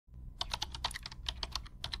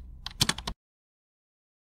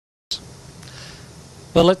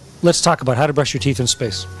Well, let's talk about how to brush your teeth in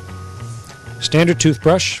space. Standard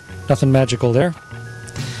toothbrush, nothing magical there.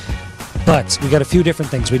 But we got a few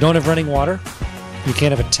different things. We don't have running water. You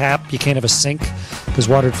can't have a tap. You can't have a sink because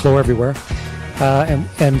water would flow everywhere.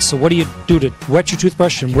 And so what do you do to wet your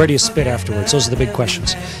toothbrush, and where do you spit afterwards? Those are the big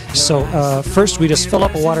questions. So first we just fill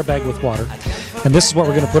up a water bag with water. And this is what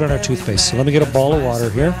we're going to put on our toothpaste. So let me get a ball of water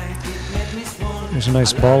here. There's a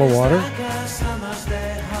nice ball of water.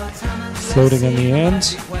 Floating on the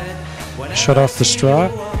end. Shut off the straw.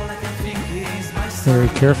 Very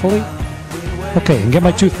carefully. Okay, and get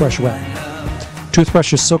my toothbrush wet.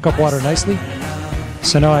 Toothbrushes soak up water nicely.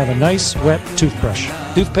 So now I have a nice wet toothbrush.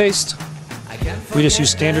 Toothpaste. We just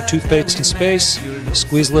use standard toothpaste in space.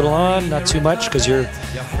 Squeeze a little on, not too much because you're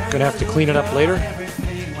going to have to clean it up later.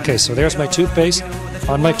 Okay, so there's my toothpaste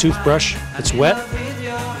on my toothbrush. It's wet.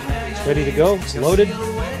 It's ready to go. It's loaded.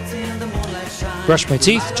 Brush my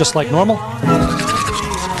teeth just like normal.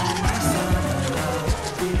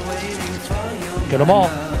 Get them all.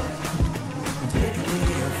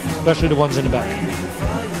 Especially the ones in the back.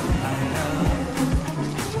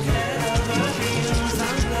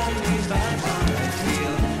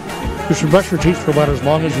 You should brush your teeth for about as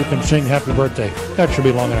long as you can sing Happy Birthday. That should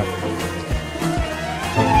be long enough.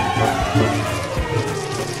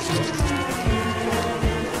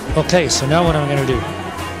 Okay, so now what I'm going to do,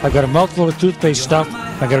 I've got a mouthful of toothpaste stuff,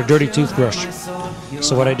 I got a dirty toothbrush.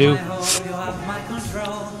 So what I do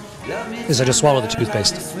is I just swallow the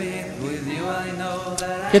toothpaste.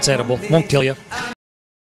 It's edible, won't kill you.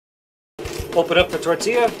 Open up the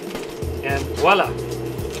tortilla, and voila!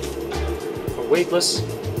 A weightless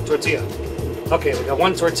tortilla. Okay, we got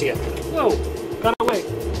one tortilla. Whoa, got away.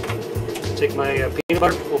 Take my peanut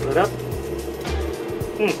butter, open it up.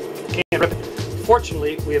 Can't rip it.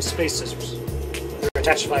 Fortunately, we have space scissors. They're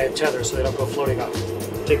attached by a tether so they don't go floating off.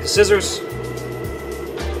 Take the scissors,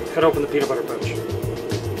 cut open the peanut butter pouch.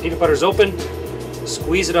 Peanut butter's open,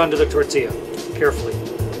 squeeze it onto the tortilla, carefully.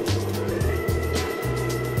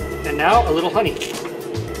 And now a little honey.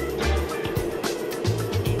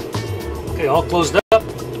 Okay, all closed up.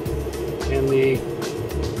 And the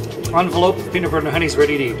envelope of peanut butter and honey is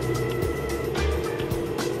ready to eat.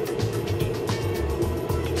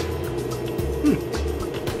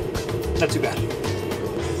 Not too bad.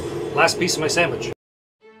 Last piece of my sandwich.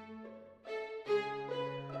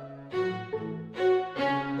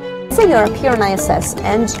 Say you're up here on ISS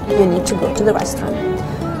and you need to go to the restroom.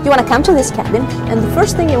 You want to come to this cabin, and the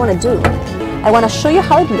first thing you want to do, I want to show you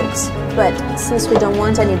how it looks, but since we don't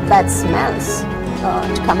want any bad smells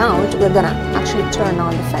to come out, we're going to actually turn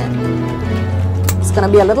on the fan. It's going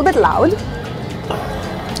to be a little bit loud.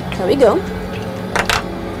 There we go.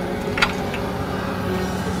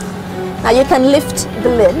 Now you can lift the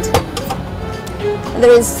lid.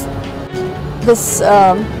 There is this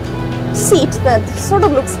seat that sort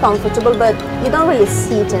of looks comfortable, but you don't really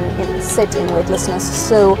sit in weightlessness.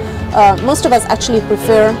 So most of us actually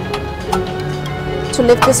prefer to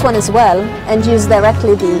lift this one as well and use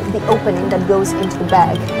directly the opening that goes into the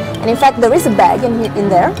bag. And in fact, there is a bag in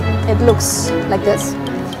there. It looks like this.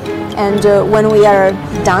 And when we are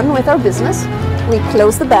done with our business, we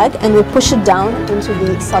close the bag and we push it down into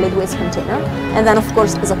the solid waste container. And then, of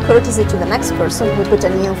course, as a courtesy to the next person, we put a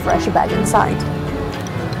new fresh bag inside.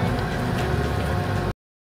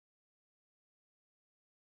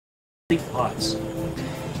 Pods.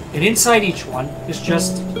 And inside each one is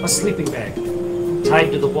just a sleeping bag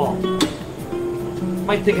tied to the wall. You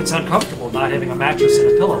might think it's uncomfortable not having a mattress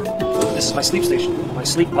and a pillow. This is my sleep station, my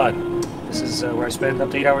sleep pod. This is where I spend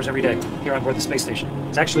up to 8 hours every day here on board the space station.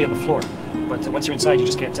 It's actually on the floor, but once you're inside you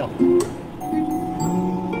just can't tell.